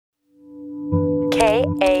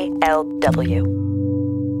KALW.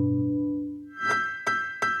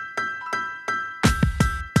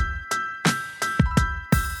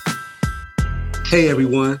 Hey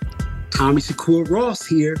everyone, Tommy Shakur Ross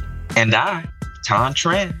here. And I, Ton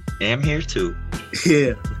Tran, am here too.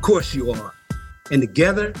 Yeah, of course you are. And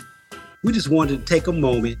together, we just wanted to take a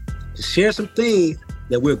moment to share some things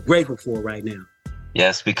that we're grateful for right now.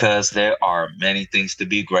 Yes, because there are many things to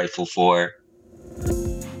be grateful for.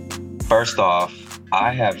 First off,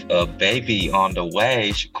 I have a baby on the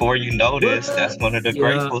way. Shakur, you know this. That's one of the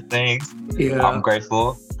grateful things. Yeah. I'm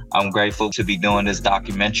grateful. I'm grateful to be doing this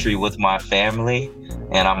documentary with my family.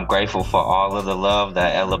 And I'm grateful for all of the love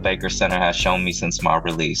that Ella Baker Center has shown me since my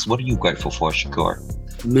release. What are you grateful for, Shakur?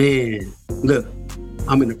 Man, look,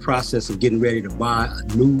 I'm in the process of getting ready to buy a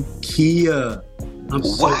new Kia. I'm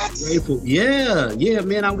so grateful. Yeah,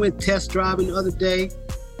 man. I went test driving the other day.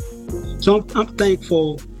 So I'm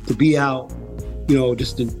thankful to be out, you know,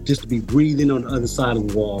 just to be breathing on the other side of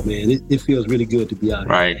the wall, man. It feels really good to be out here.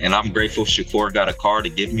 Right. And I'm grateful Shakur got a car to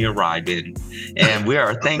give me a ride in. And we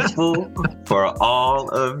are thankful for all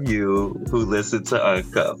of you who listen to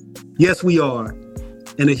Uncuffed. Yes, we are.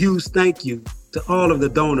 And a huge thank you to all of the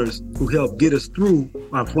donors who helped get us through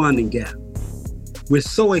our funding gap. We're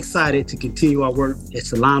so excited to continue our work at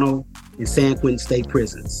Solano and San Quentin State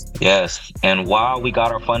Prisons. Yes. And while we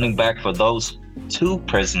got our funding back for those two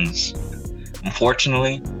prisons,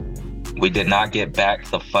 unfortunately, we did not get back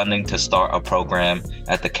the funding to start a program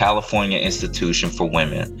at the California Institution for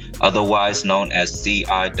Women, otherwise known as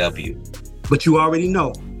CIW. But you already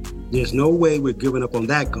know, there's no way we're giving up on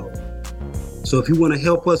that goal. So if you want to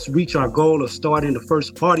help us reach our goal of starting the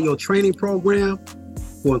first audio training program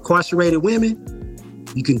for incarcerated women,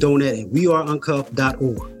 you can donate at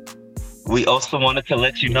weareuncuffed.org. We also wanted to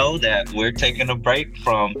let you know that we're taking a break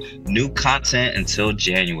from new content until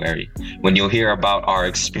January, when you'll hear about our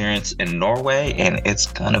experience in Norway, and it's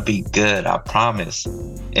gonna be good, I promise.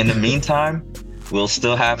 In the meantime, we'll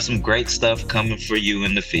still have some great stuff coming for you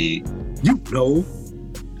in the feed. You know.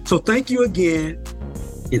 So thank you again,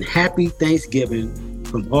 and happy Thanksgiving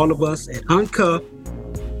from all of us at Uncuffed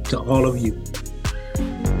to all of you.